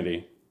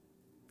identity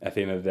at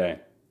the end of the day,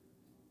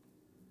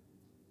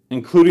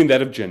 including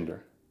that of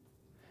gender,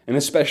 and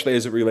especially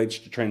as it relates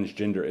to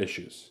transgender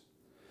issues.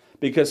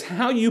 Because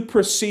how you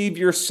perceive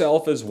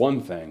yourself is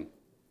one thing,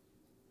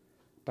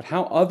 but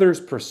how others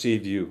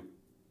perceive you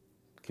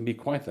can be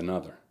quite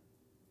another.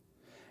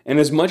 And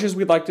as much as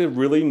we'd like to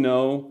really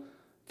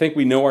think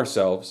we know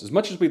ourselves, as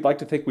much as we'd like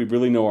to think we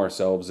really know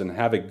ourselves and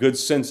have a good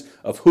sense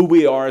of who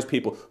we are as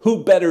people,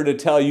 who better to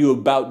tell you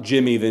about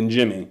Jimmy than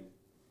Jimmy?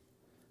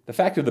 The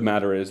fact of the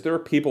matter is, there are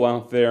people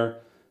out there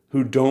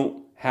who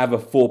don't have a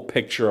full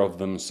picture of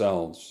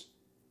themselves.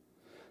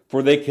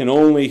 for they can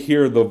only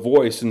hear the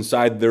voice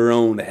inside their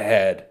own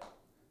head.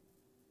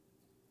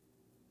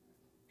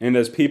 And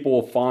as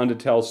people fond to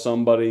tell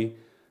somebody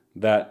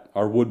that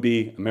our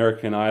would-be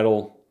American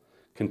Idol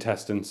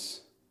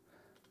contestants,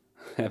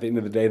 at the end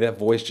of the day, that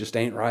voice just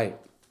ain't right.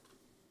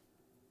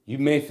 You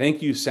may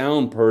think you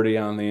sound pretty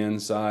on the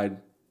inside,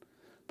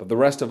 but the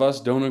rest of us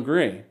don't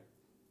agree.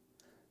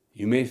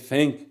 You may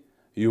think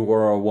you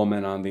are a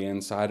woman on the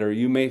inside, or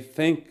you may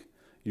think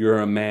you're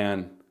a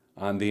man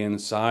on the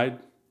inside.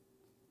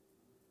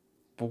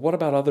 But what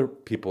about other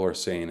people are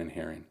saying and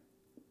hearing?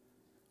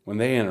 When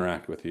they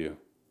interact with you,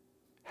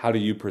 how do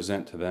you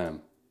present to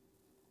them?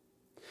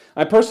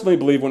 I personally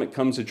believe when it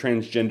comes to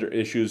transgender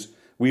issues,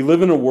 we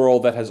live in a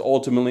world that has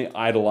ultimately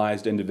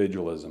idolized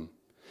individualism.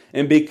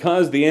 And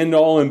because the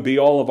end-all and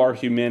be-all of our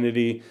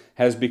humanity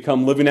has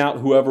become living out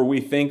whoever we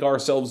think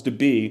ourselves to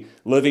be,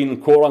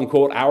 living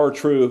quote-unquote our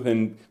truth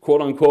and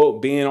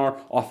quote-unquote being our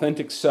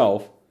authentic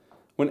self,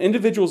 when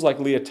individuals like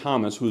Leah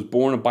Thomas, who was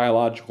born a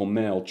biological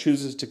male,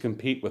 chooses to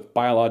compete with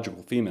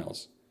biological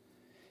females,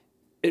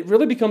 it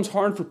really becomes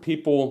hard for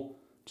people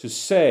to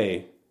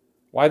say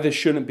why this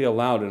shouldn't be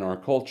allowed in our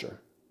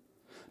culture.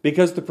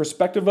 Because the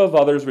perspective of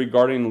others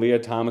regarding Leah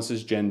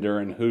Thomas's gender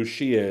and who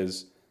she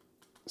is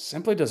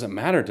simply doesn't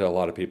matter to a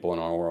lot of people in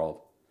our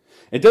world.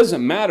 It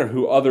doesn't matter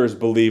who others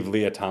believe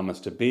Leah Thomas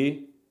to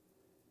be,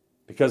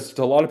 because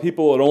to a lot of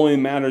people it only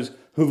matters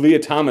who Leah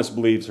Thomas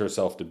believes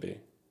herself to be.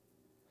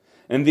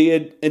 And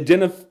the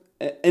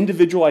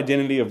individual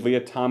identity of Leah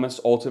Thomas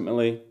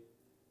ultimately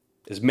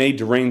is made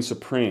to reign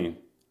supreme.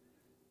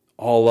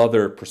 All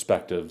other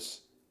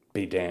perspectives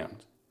be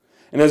damned.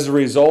 And as a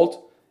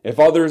result, if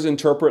others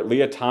interpret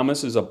Leah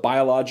Thomas as a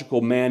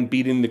biological man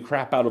beating the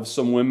crap out of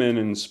some women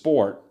in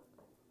sport,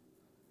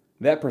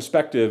 that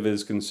perspective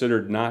is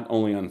considered not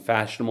only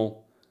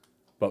unfashionable,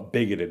 but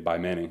bigoted by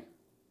many.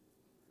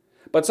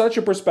 But such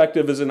a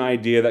perspective is an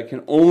idea that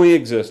can only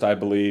exist, I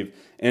believe,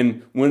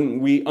 and when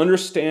we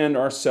understand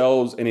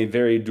ourselves in a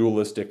very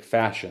dualistic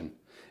fashion.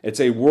 It's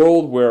a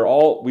world where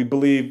we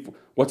believe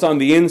what's on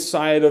the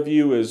inside of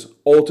you is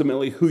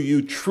ultimately who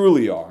you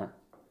truly are,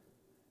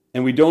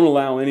 and we don't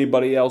allow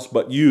anybody else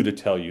but you to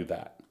tell you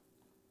that.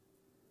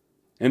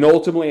 And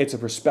ultimately, it's a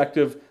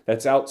perspective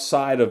that's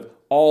outside of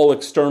all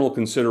external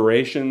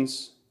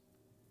considerations,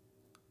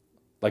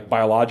 like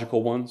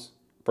biological ones,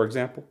 for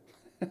example,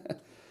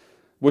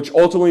 which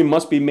ultimately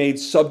must be made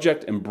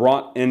subject and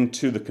brought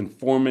into the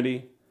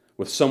conformity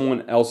with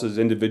someone else's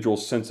individual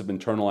sense of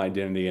internal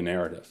identity and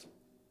narrative.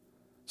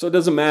 So it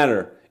doesn't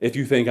matter if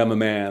you think I'm a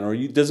man, or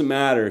it doesn't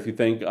matter if you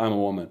think I'm a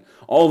woman.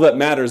 All that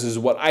matters is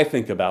what I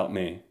think about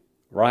me,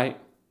 right?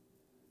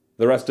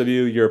 The rest of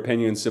you, your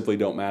opinions simply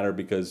don't matter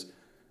because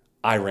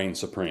I reign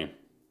supreme.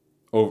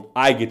 Or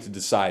I get to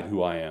decide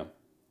who I am.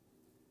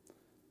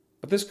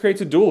 But this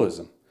creates a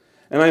dualism.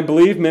 And I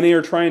believe many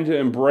are trying to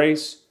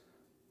embrace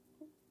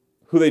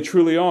who they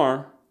truly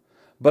are,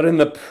 but in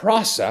the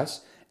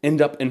process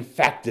end up in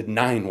fact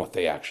denying what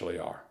they actually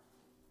are.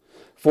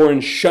 For in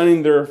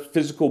shunning their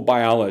physical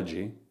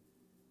biology,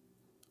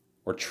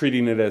 or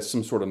treating it as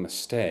some sort of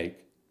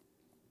mistake,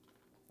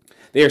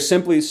 they are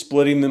simply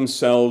splitting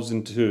themselves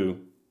in two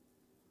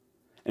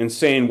and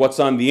saying what's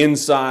on the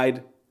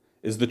inside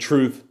is the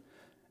truth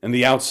and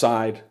the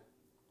outside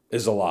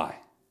is a lie.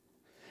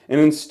 And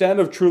instead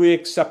of truly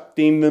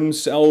accepting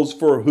themselves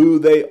for who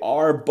they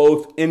are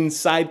both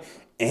inside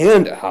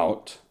and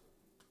out,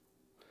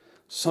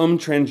 some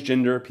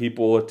transgender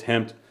people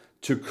attempt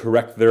to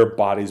correct their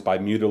bodies by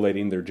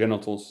mutilating their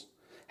genitals,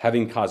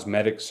 having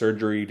cosmetic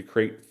surgery to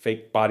create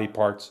fake body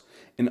parts,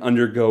 and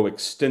undergo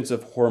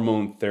extensive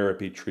hormone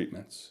therapy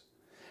treatments.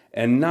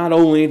 And not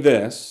only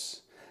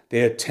this, they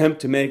attempt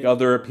to make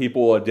other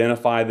people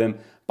identify them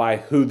by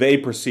who they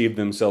perceive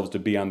themselves to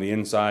be on the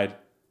inside.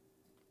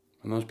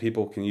 And those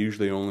people can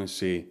usually only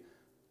see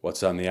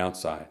what's on the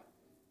outside.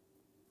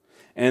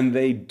 And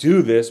they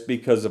do this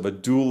because of a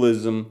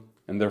dualism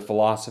in their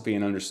philosophy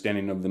and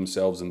understanding of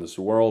themselves in this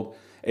world,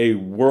 a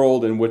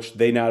world in which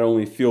they not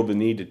only feel the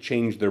need to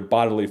change their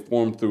bodily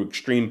form through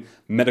extreme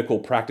medical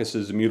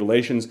practices and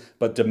mutilations,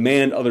 but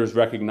demand others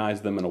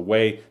recognize them in a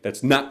way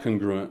that's not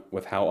congruent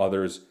with how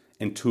others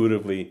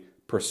intuitively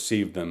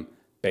perceive them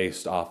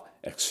based off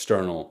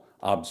external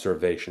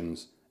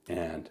observations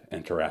and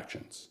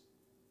interactions.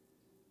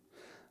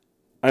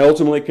 I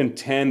ultimately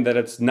contend that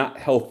it's not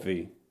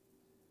healthy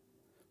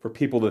for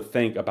people to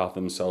think about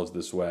themselves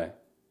this way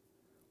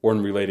or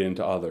in relating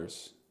to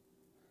others.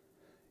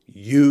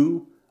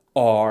 You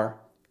are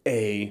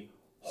a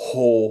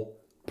whole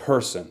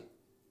person,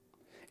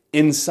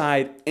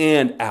 inside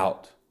and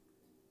out.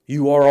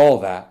 You are all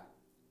that.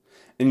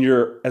 And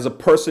you're, as a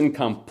person,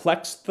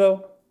 complex,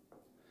 though,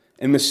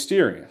 and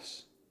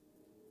mysterious.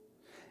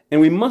 And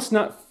we must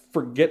not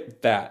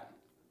forget that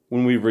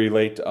when we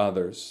relate to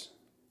others.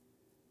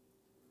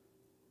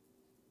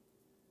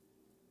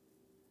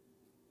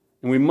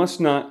 And we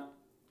must not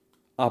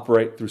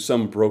operate through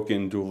some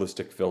broken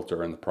dualistic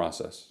filter in the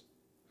process.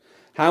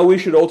 how we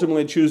should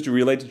ultimately choose to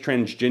relate to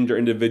transgender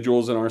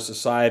individuals in our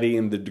society,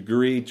 and the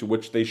degree to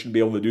which they should be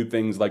able to do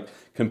things like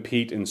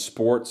compete in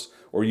sports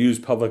or use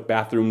public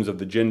bathrooms of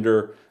the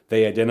gender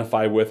they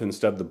identify with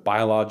instead of the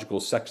biological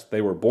sex they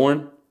were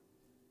born.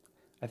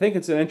 I think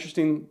it's an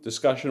interesting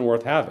discussion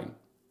worth having.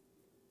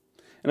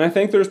 And I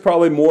think there's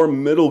probably more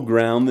middle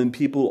ground than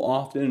people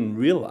often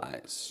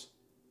realize.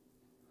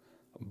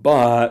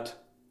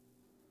 But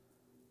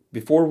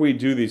before we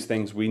do these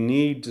things, we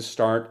need to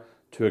start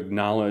to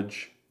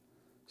acknowledge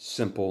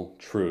simple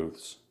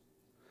truths.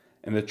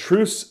 And the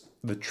truth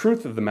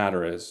of the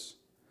matter is,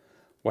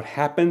 what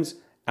happens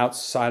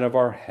outside of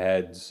our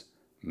heads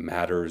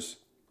matters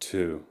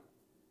too.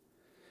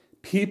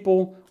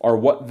 People are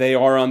what they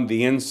are on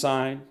the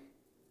inside,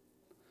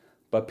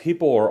 but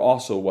people are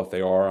also what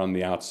they are on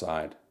the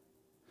outside.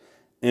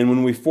 And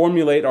when we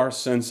formulate our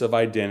sense of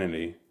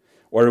identity,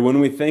 or when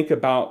we think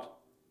about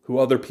who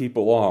other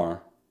people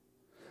are,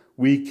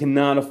 we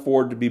cannot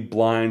afford to be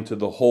blind to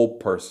the whole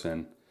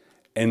person,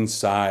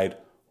 inside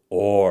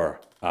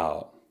or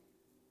out.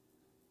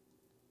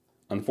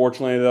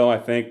 Unfortunately, though, I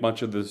think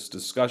much of this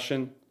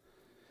discussion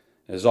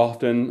is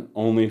often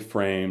only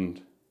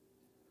framed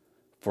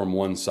from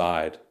one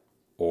side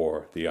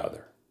or the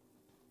other.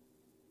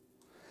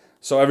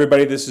 So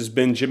everybody, this has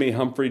been Jimmy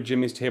Humphrey,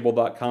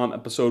 jimmystable.com,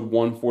 episode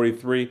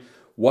 143.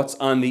 What's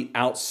on the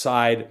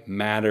outside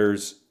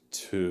matters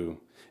too.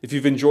 If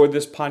you've enjoyed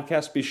this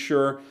podcast, be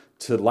sure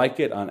to like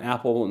it on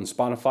Apple and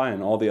Spotify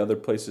and all the other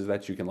places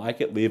that you can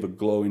like it. Leave a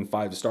glowing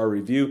 5-star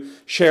review.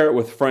 Share it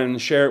with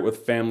friends. Share it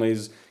with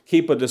families.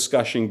 Keep a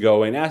discussion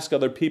going. Ask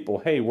other people,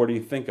 hey, what do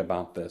you think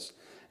about this?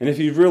 And if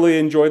you've really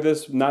enjoyed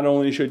this, not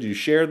only should you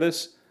share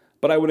this,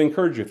 but I would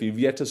encourage you, if you've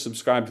yet to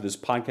subscribe to this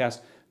podcast,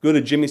 go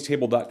to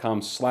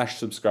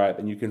jimmystable.com/subscribe,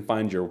 and you can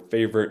find your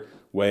favorite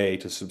way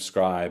to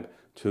subscribe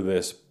to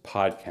this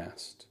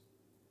podcast.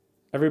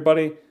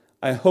 Everybody,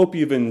 I hope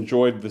you've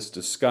enjoyed this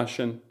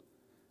discussion.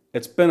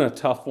 It's been a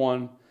tough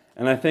one,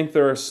 and I think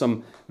there are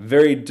some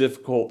very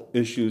difficult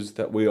issues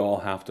that we all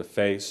have to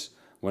face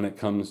when it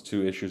comes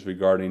to issues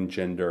regarding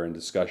gender and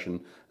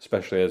discussion,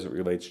 especially as it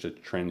relates to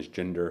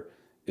transgender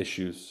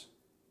issues.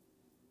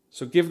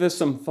 So give this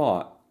some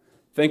thought.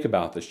 Think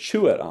about this.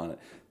 Chew it on it.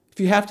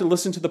 If you have to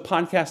listen to the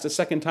podcast a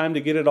second time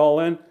to get it all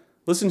in,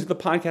 listen to the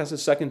podcast a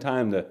second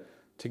time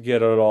to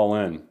get it all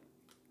in.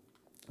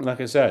 And like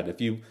I said,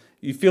 if you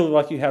feel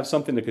like you have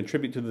something to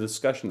contribute to the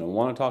discussion and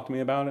want to talk to me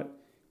about it,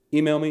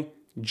 email me,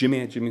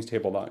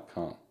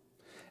 jimmy@jimmystable.com.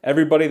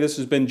 Everybody, this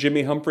has been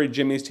Jimmy Humphrey,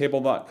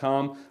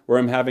 jimmystable.com, where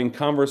I'm having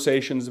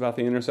conversations about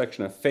the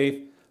intersection of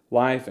faith,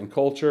 life, and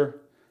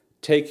culture.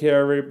 Take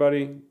care,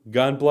 everybody.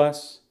 God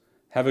bless.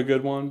 Have a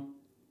good one.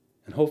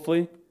 And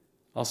hopefully,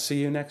 I'll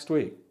see you next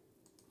week.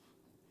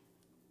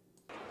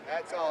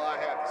 That's all I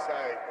have to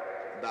say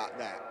about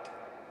that.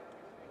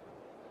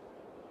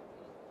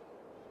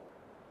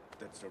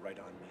 That's the right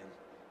on, man.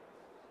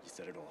 You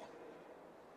said it all.